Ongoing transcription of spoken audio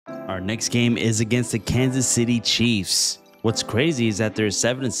Our next game is against the Kansas City Chiefs. What's crazy is that they're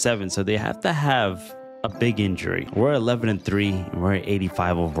 7-7, so they have to have a big injury. We're 11-3 and we're at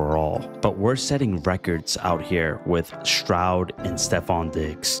 85 overall, but we're setting records out here with Stroud and Stephon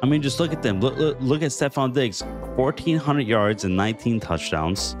Diggs. I mean, just look at them. Look at Stephon Diggs, 1,400 yards and 19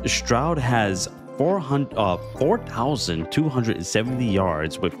 touchdowns. Stroud has 4,270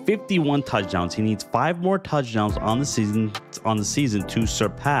 yards with 51 touchdowns. He needs 5 more touchdowns on the season to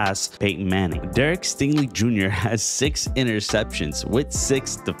surpass Peyton Manning. Derek Stingley Jr. has 6 interceptions with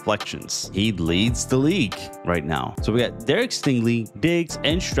 6 deflections. He leads the league right now. So we got Derek Stingley, Diggs,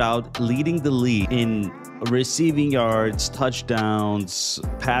 and Stroud leading the league in receiving yards, touchdowns,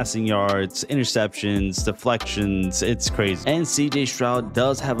 passing yards, interceptions, deflections. It's crazy. And CJ Stroud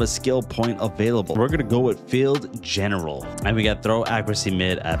does have a skill point available. We're gonna go with field general, and we got throw accuracy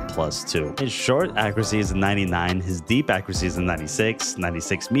mid at +2. His short accuracy is a 99, his deep accuracy is a 96,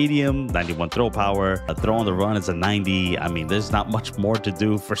 96 medium, 91 throw power, a throw on the run is a 90. I mean, there's not much more to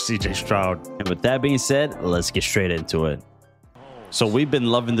do for CJ Stroud. And with that being said, let's get straight into it. So we've been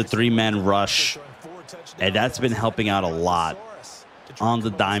loving the 3-man rush, and that's been helping out a lot on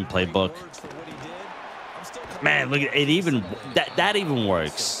the dime playbook. Man, look at it. Even that even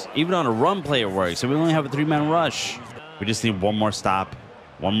works. Even on a run play, it works. So we only have a 3-man rush. We just need one more stop,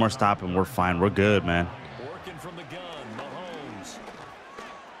 and we're fine. We're good, man.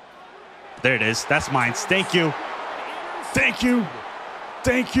 There it is. That's mine. Thank you. Thank you.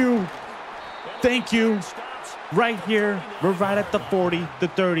 Thank you. Thank you. Right here, we're right at the 40, the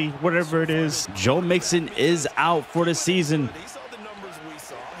 30, whatever it is. Joe Mixon is out for the season.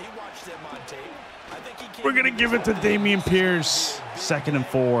 We're going to give it to Dameon Pierce, 2nd and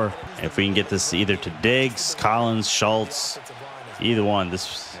 4. If we can get this either to Diggs, Collins, Schultz, either one,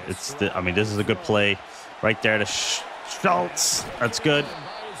 this is a good play right there to Schultz. That's good.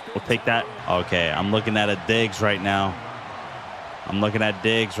 We'll take that. Okay, I'm looking at a Diggs right now.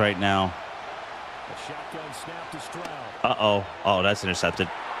 Uh-oh. Oh, that's intercepted.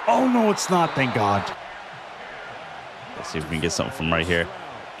 Oh, no, it's not. Thank God. Let's see if we can get something from right here.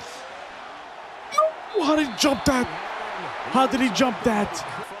 No, how did he jump that? How did he jump that?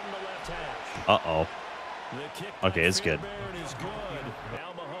 Uh-oh. Okay, it's good.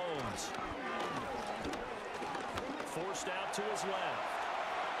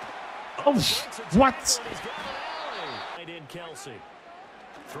 Oh, what?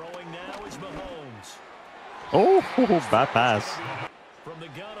 Throwing now is Mahomes. Oh, bad pass. From the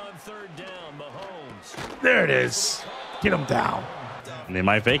gun on 3rd down, Mahomes. There it is. Get him down. And they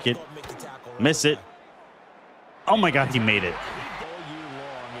might fake it. Miss it. Oh my God, he made it.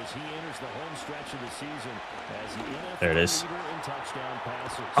 There it is.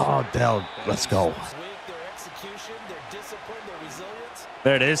 Oh, Dell, let's go.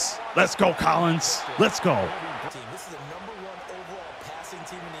 There it is. Let's go, Collins. Let's go.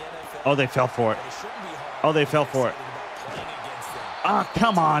 Oh, they fell for it. Oh, they fell for it. Ah, oh,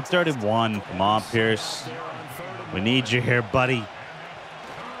 come on, 31. Come on, Pierce. We need you here, buddy.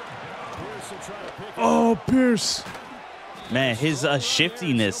 Oh, Pierce. Man, his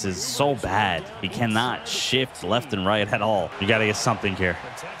shiftiness is so bad. He cannot shift left and right at all. You got to get something here.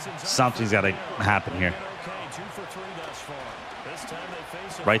 Something's got to happen here.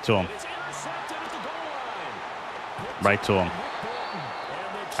 Right to him. Right to him.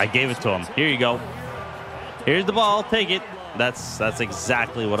 I gave it to him. Here you go. Here's the ball. Take it. That's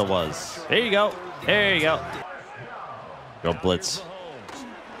exactly what it was. There you go. There you go. Go blitz.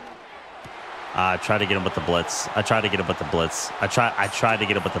 I tried to get him with the blitz. I tried to get him with the blitz. I tried to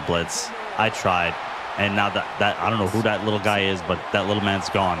get him with the blitz. I tried. And now that I don't know who that little guy is, but that little man's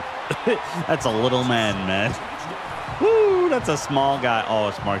gone. That's a little man. Woo, that's a small guy. Oh,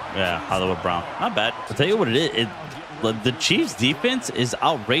 it's Mark. Yeah, Hollywood Brown. Not bad. I'll tell you what it is. The Chiefs' defense is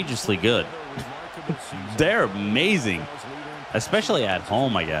outrageously good. They're amazing, especially at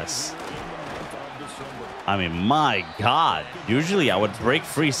home, I guess. I mean, my God. Usually I would break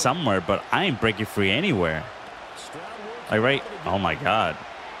free somewhere, but I ain't breaking free anywhere. Like, right? Oh, my God.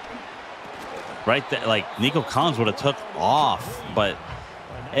 Right there, like, Nico Collins would have took off, but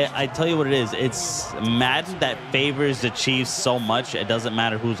I tell you what it is. It's Madden that favors the Chiefs so much, it doesn't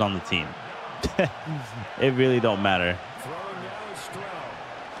matter who's on the team. It really don't matter.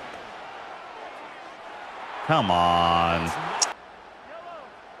 Come on.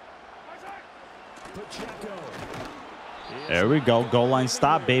 There we go. Goal line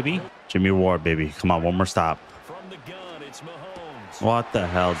stop, baby. Jimmy Ward, baby. Come on, one more stop. What the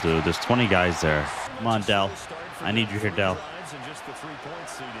hell, dude? There's 20 guys there. Come on, Dell. I need you here, Dell.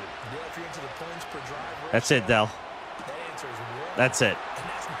 That's it, Dell. That's it.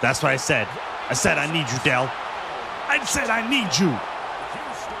 That's what I said. I said I need you, Dell. I said I need you.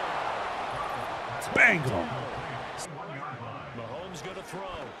 Bang.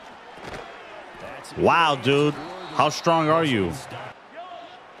 Wow, dude. How strong are you?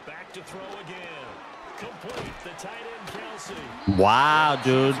 Wow,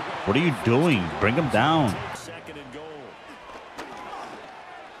 dude. What are you doing? Bring him down.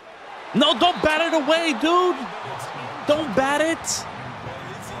 No, don't bat it away, dude. Don't bat it.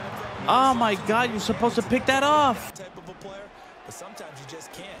 Oh, my God. You're supposed to pick that off.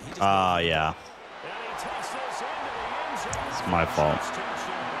 Yeah. It's my fault.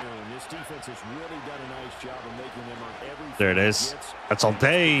 There it is. That's all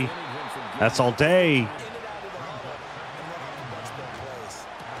day. That's all day.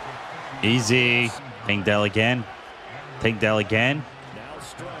 Easy. Tank Dell again. Tank Dell again.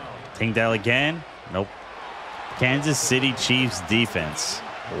 Tank Dell again. Nope. Kansas City Chiefs defense.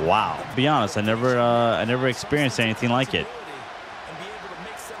 Wow. To be honest, I never experienced anything like it.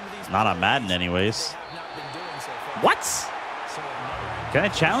 Not on Madden, anyways. What? Can I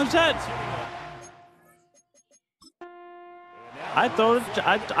challenge that? I throw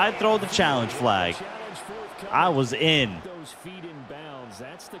the challenge flag. I was in.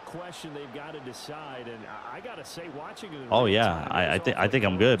 That's the question they've got to decide, and I gotta say, watching it. Oh yeah, I think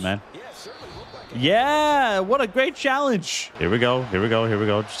I'm good, man. Yeah, what a great challenge. Here we go. Here we go. Here we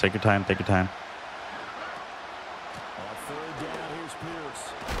go. Just take your time. Take your time.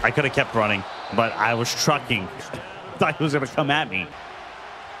 I could have kept running, but I was trucking. Thought he was gonna come at me.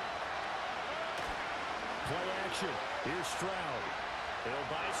 Play action. Here's Stroud. He'll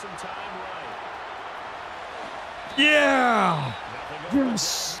buy some time right. Yeah.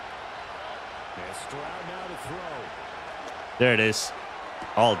 Yes. There it is.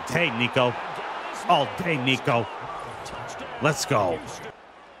 All day, Nico. All day, Nico. Let's go.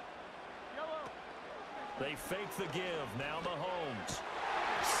 They fake the give. Now Mahomes.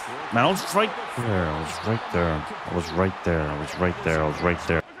 Man, I was right there. I was right there. I was right there. I was right there. I was right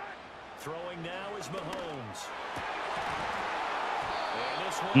there. Throwing now is Mahomes. And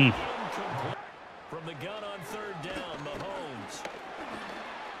this one incomplete. From the gun on third down, Mahomes.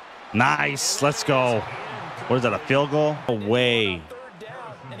 Nice. Let's go. What is that, a field goal? No way.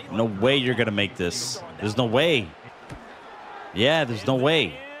 No way you're going to make this. There's no way. Yeah, there's no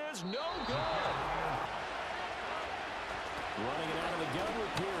way.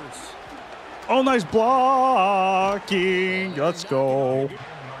 Oh, nice blocking. Let's go.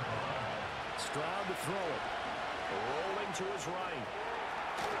 Stroud to throw it. Rolling to his right.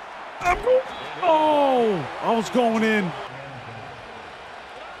 Oh, I was going in.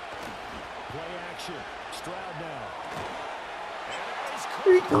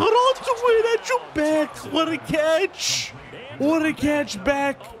 He got all the way at your back. What a catch. What a catch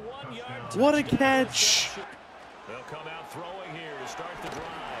back. What a catch. They'll come out throwing here to start the drive.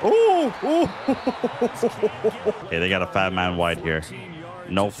 Oh. Hey, they got a fat man wide here.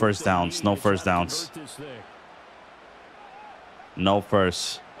 No first downs. No first downs. No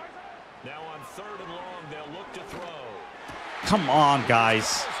first. Now on third and long, they'll look to throw. Come on,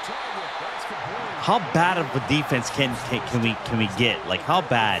 guys. How bad of a defense can we get? Like, how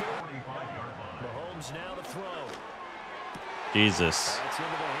bad? Mahomes now to throw. Jesus.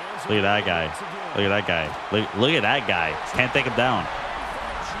 Look at that guy. Look at that guy. Look at that guy. Can't take him down.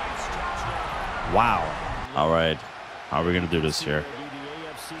 Wow. All right. How are we going to do this here?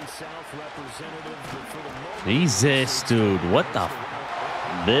 Jesus, dude. What the?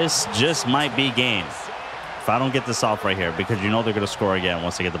 This just might be game. If I don't get this off right here, because you know they're going to score again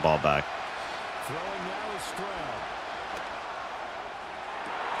once they get the ball back.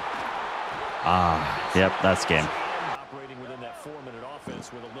 Yep, that's game.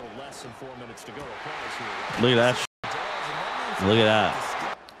 Look at that. Look at that.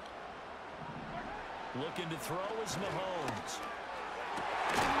 Looking to throw is Mahomes.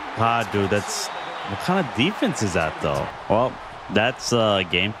 Dude, that's what kind of defense is that though? Well, that's a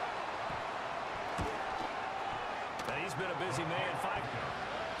game. He's been a busy man.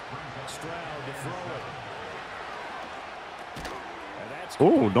 Stroud to throw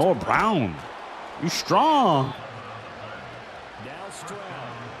it. Oh, Noah Brown. You strong. Now Stroud.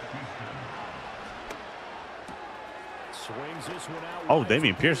 Swings this one out. Oh,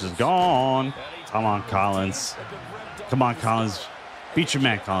 Dameon Pierce is gone. Come on, Collins. Come on, Collins. Beat your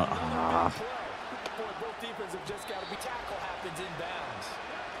man, Collins. Both defenses have just got to be tackle happens inbounds.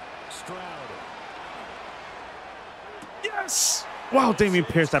 Stroud. Yes. Wow, Dameon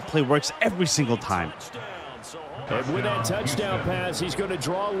Pierce, that play works every single time. And with that touchdown pass, he's going to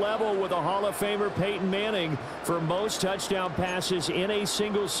draw level with a Hall of Famer Peyton Manning for most touchdown passes in a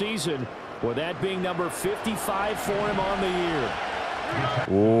single season, with that being number 55 for him on the year.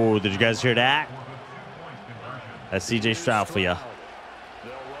 Oh, did you guys hear that? That's CJ Stroud for you.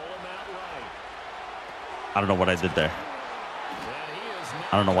 I don't know what I did there.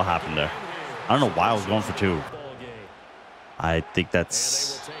 I don't know what happened there. I don't know why I was going for 2. I think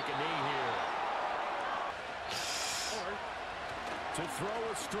that's...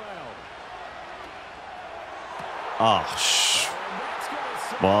 Oh,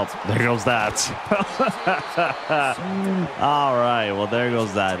 well, there goes that. All right, well, there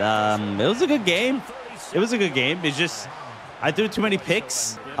goes that. It was a good game. It was a good game. It's just I threw too many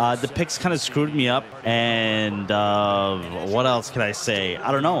picks. The picks kind of screwed me up. And what else can I say?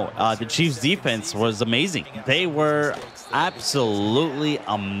 I don't know. The Chiefs' defense was amazing. They were absolutely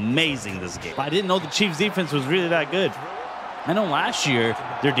amazing this game. I didn't know the Chiefs' defense was really that good. I know last year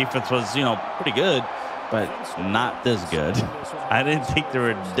their defense was, you know, pretty good, but not this good. I didn't think they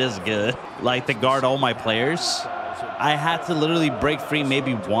were this good. Like, to guard all my players, I had to literally break free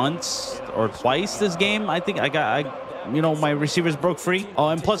maybe once or twice this game. I think you know, my receivers broke free. Oh,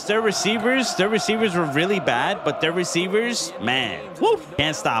 and plus their receivers were really bad, but their receivers, man, woo,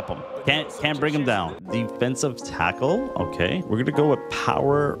 can't stop them. Can't bring them down. Defensive tackle. Okay, we're gonna go with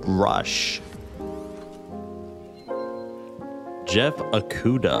power rush. Jeff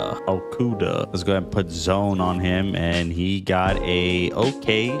Okuda. Let's go ahead and put zone on him, and he got a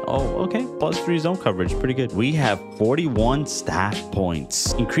okay. Oh, okay. +3 zone coverage. Pretty good. We have 41 staff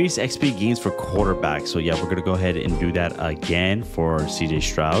points. Increase XP gains for quarterbacks. So yeah, we're going to go ahead and do that again for CJ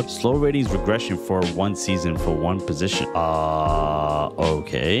Stroud. Slow ratings regression for 1 season for 1 position.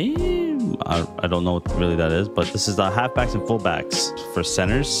 Okay. I don't know what really that is, but this is the halfbacks and fullbacks for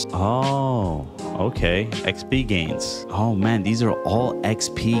centers. Oh, okay. XP gains. Oh man, these are all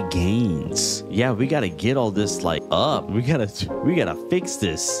XP gains. Yeah, we gotta get all this like up. We gotta fix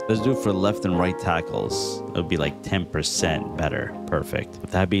this. Let's do it for left and right tackles. It'll be like 10% better. Perfect.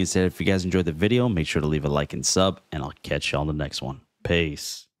 With that being said, if you guys enjoyed the video, make sure to leave a like and sub, and I'll catch you on the next one.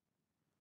 Peace.